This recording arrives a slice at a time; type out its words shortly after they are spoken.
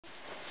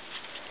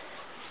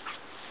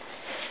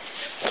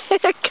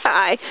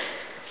Kai,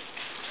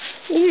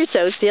 you're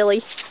so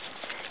silly.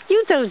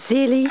 You're so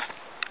silly.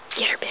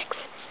 Get her, Bix.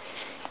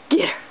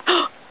 Get her.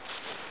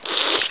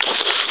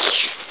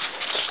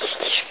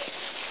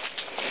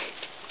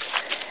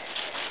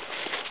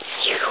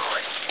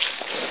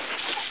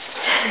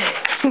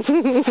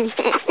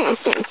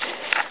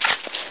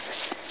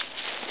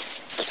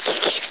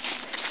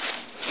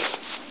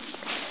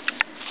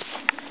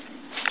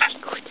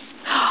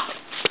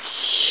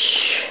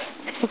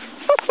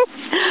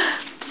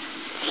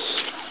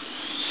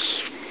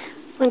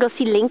 Wanna go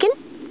see Lincoln?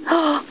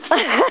 Oh,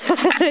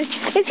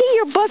 is he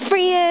your bus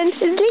friend?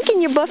 Is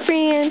Lincoln your bus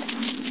friend?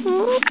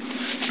 Hmm?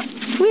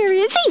 Where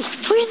is he?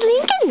 Where's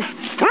Lincoln?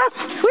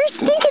 Where's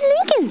stinking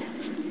Lincoln?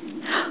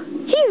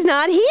 He's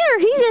not here.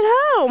 He's at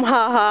home,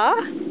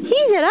 ha-ha.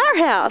 He's at our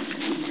house.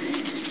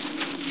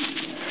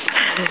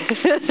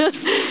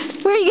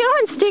 Where are you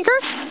going, Stinker?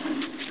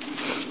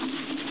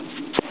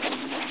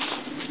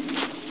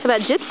 How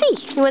about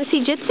Gypsy? You want to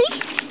see Gypsy?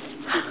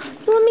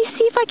 Let me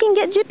see if I can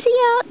get Gypsy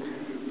out.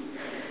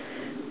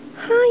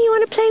 Huh, you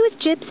want to play with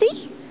Gypsy?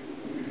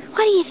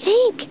 What do you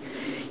think?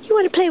 You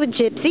want to play with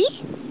Gypsy?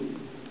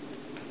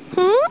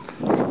 Hmm?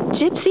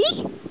 Gypsy?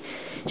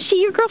 She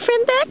your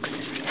girlfriend, Bex?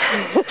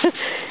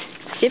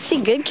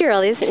 Gypsy, good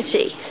girl, isn't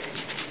she?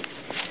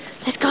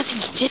 Let's go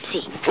see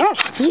Gypsy.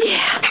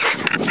 Yeah.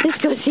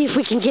 Let's go see if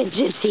we can get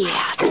Gypsy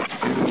out.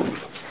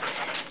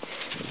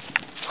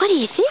 What do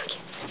you think?